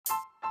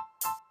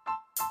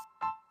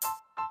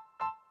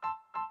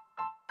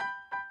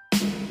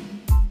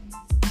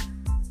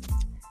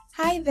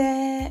Hi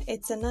there,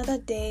 it's another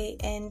day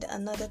and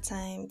another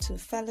time to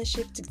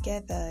fellowship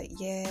together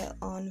here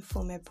on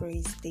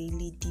Fomebra's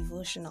Daily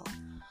Devotional.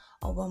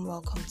 A warm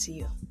welcome to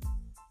you.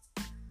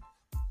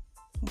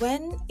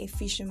 When a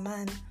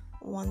fisherman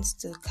wants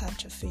to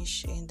catch a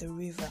fish in the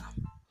river,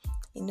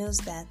 he knows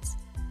that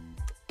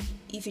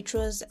if he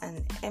throws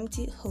an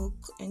empty hook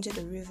into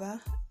the river,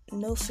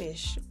 no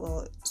fish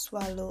will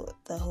swallow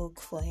the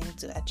hook for him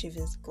to achieve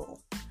his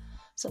goal.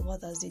 So what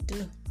does he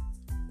do?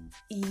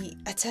 He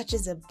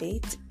attaches a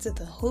bait to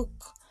the hook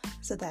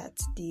so that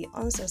the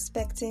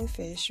unsuspecting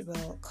fish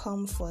will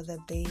come for the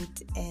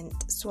bait and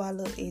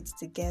swallow it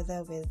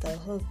together with the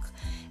hook.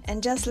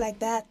 And just like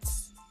that,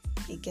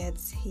 he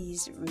gets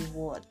his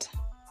reward.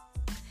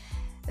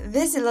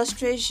 This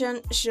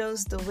illustration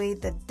shows the way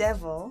the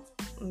devil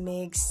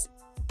makes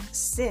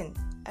sin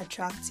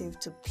attractive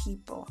to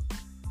people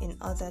in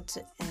order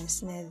to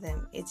ensnare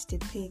them. It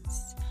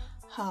depicts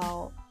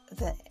how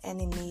the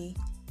enemy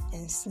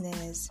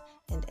ensnares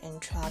and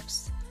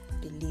entraps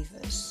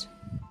believers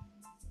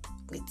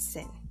with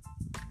sin.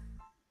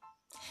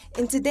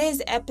 In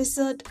today's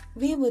episode,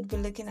 we would be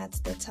looking at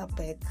the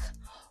topic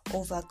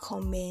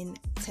overcoming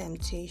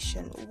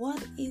temptation.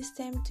 What is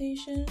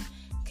temptation?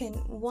 Can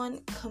one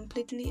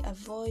completely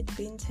avoid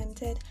being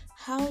tempted?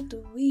 How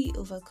do we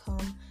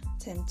overcome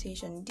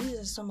temptation? These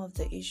are some of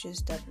the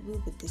issues that will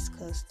be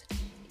discussed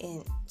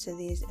in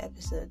today's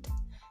episode.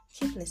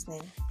 Keep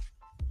listening.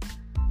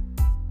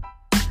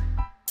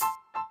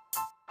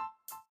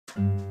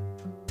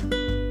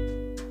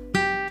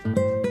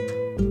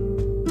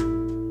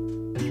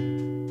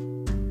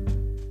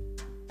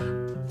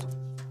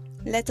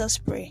 Let us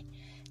pray.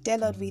 Dear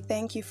Lord, we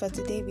thank you for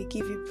today. We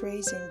give you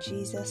praise in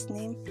Jesus'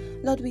 name.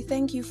 Lord, we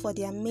thank you for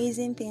the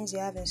amazing things you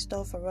have in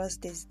store for us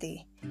this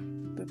day.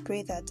 We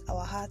pray that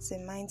our hearts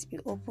and minds be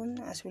open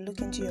as we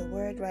look into your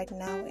word right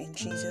now in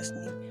Jesus'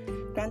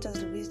 name. Grant us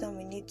the wisdom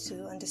we need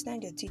to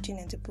understand your teaching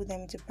and to put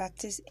them into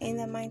practice in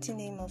the mighty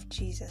name of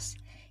Jesus.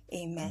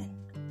 Amen.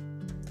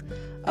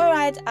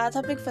 Alright, our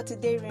topic for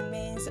today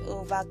remains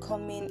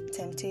overcoming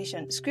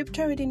temptation.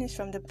 Scripture reading is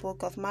from the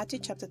book of Matthew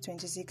chapter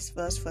 26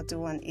 verse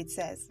 41. It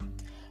says,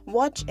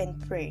 "Watch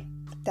and pray,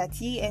 that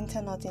ye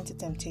enter not into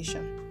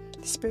temptation.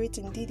 The spirit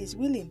indeed is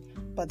willing,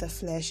 but the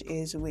flesh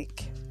is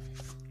weak."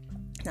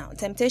 Now,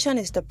 temptation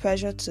is the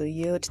pressure to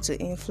yield to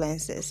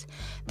influences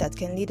that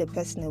can lead a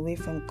person away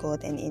from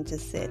God and into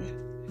sin.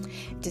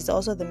 It is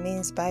also the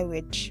means by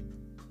which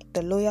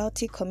the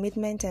loyalty,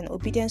 commitment, and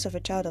obedience of a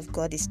child of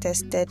God is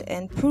tested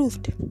and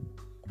proved.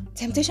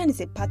 Temptation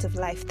is a part of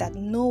life that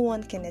no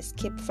one can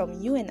escape from.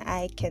 You and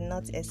I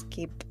cannot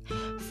escape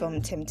from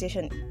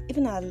temptation.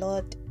 Even our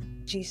Lord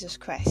Jesus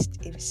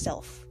Christ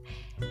himself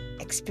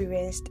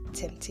experienced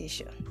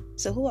temptation.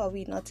 So who are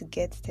we not to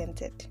get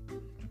tempted?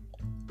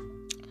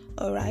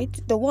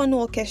 Alright, the one who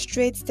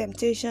orchestrates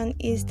temptation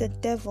is the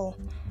devil.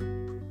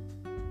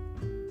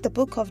 The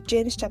book of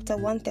James chapter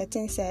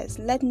 1:13 says,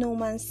 "Let no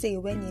man say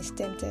when he is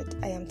tempted,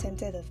 I am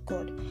tempted of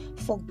God.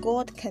 For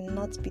God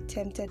cannot be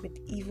tempted with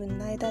evil,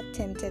 neither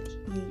tempted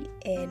he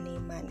any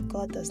man."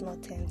 God does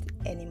not tempt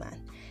any man.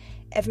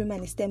 Every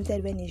man is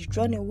tempted when he is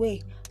drawn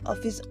away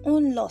of his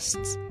own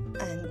lusts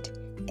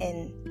and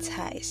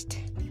enticed.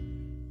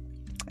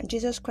 And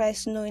Jesus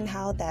Christ, knowing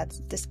how that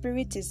the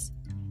spirit is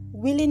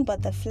willing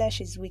but the flesh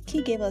is weak,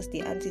 he gave us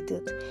the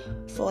antidote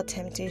for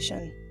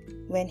temptation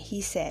when he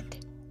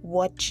said,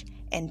 "Watch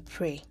and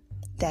pray,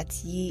 that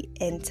ye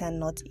enter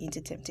not into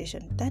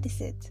temptation." That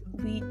is it.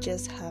 We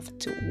just have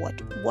to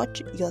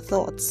watch your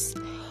thoughts.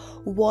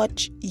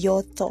 Watch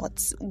your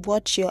thoughts.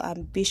 Watch your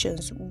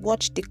ambitions.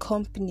 Watch the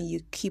company you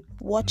keep.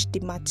 Watch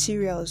the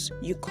materials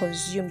you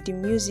consume, the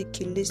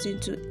music you listen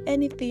to,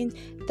 anything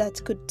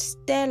that could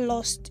stir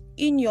lust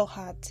in your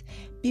heart.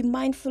 Be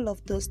mindful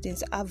of those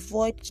things.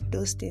 Avoid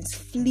those things.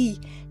 Flee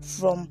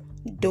from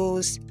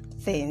those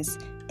things,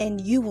 and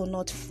you will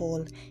not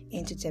fall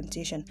into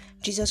temptation.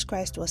 Jesus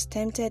Christ was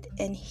tempted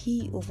and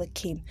he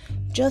overcame.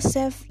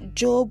 Joseph,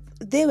 Job,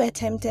 they were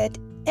tempted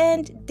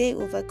and they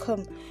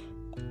overcome.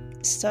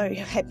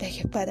 I beg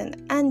your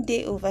pardon. And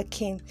they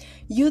overcame.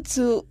 You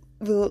too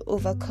will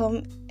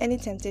overcome any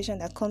temptation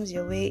that comes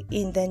your way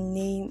in the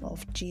name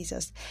of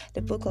Jesus.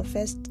 The book of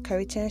 1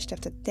 Corinthians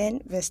chapter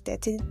 10 verse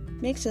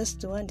 13 makes us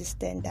to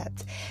understand that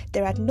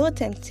there are no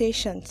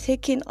temptation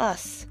taking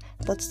us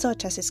but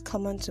such as is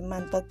common to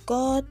man. But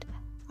God,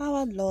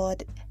 our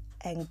Lord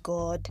and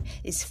God,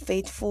 is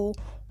faithful,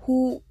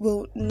 who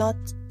will not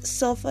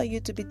suffer you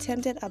to be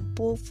tempted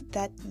above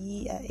that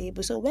ye are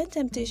able. So when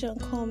temptation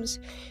comes,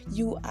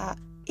 you are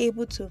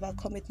able to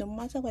overcome it. No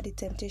matter what the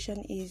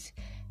temptation is,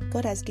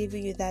 God has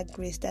given you that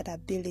grace, that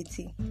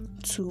ability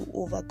to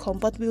overcome.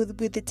 But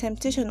with the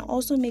temptation,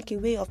 also make a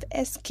way of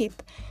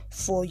escape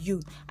for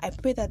you. I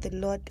pray that the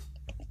Lord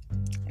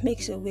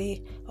makes a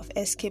way of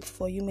escape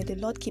for you. May the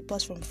Lord keep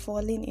us from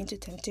falling into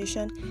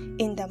temptation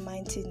in the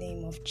mighty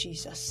name of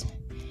Jesus.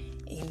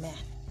 Amen.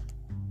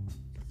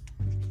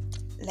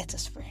 Let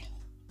us pray.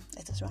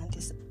 Let us round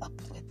this up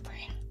with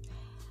prayer.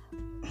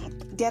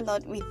 Dear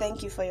Lord, we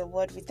thank you for your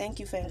word. We thank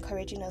you for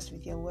encouraging us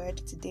with your word.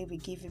 Today we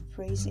give you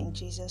praise in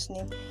Jesus'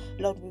 name.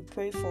 Lord, we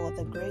pray for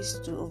the grace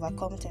to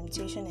overcome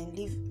temptation and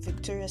live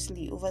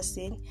victoriously over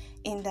sin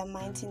in the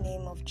mighty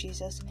name of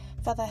Jesus.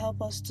 Father,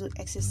 help us to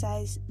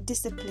exercise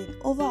discipline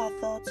over our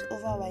thoughts,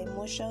 over our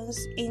emotions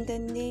in the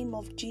name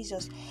of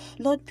Jesus.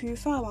 Lord,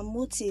 purify our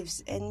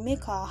motives and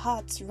make our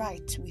hearts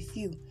right with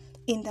you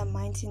in the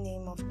mighty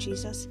name of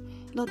Jesus.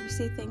 Lord, we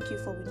say thank you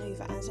for we know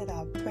you've answered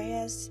our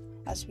prayers.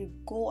 As we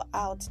go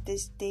out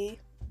this day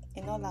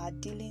in all our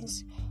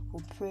dealings,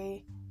 we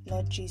pray,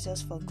 Lord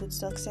Jesus, for good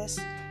success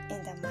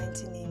in the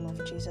mighty name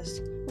of Jesus.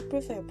 We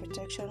pray for your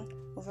protection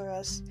over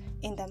us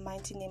in the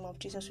mighty name of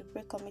Jesus. We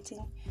pray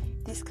committing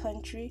this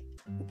country.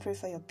 We pray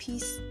for your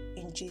peace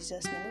in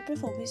Jesus' name. We pray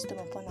for wisdom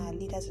upon our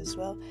leaders as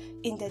well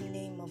in the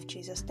name of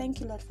Jesus. Thank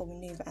you, Lord, for we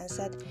know you've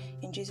answered.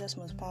 In Jesus'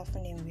 most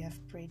powerful name we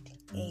have prayed.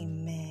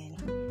 Amen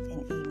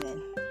and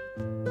amen.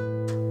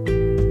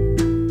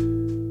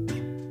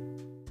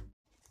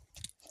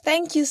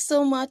 Thank you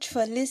so much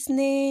for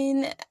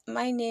listening.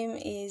 My name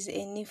is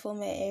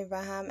Enifome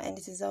Abraham, and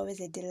it is always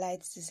a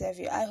delight to serve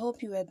you. I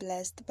hope you were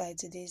blessed by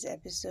today's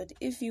episode.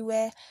 If you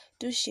were,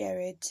 do share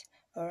it.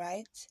 All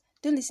right.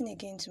 Do listen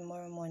again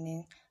tomorrow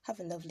morning. Have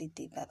a lovely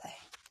day.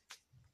 Bye-bye.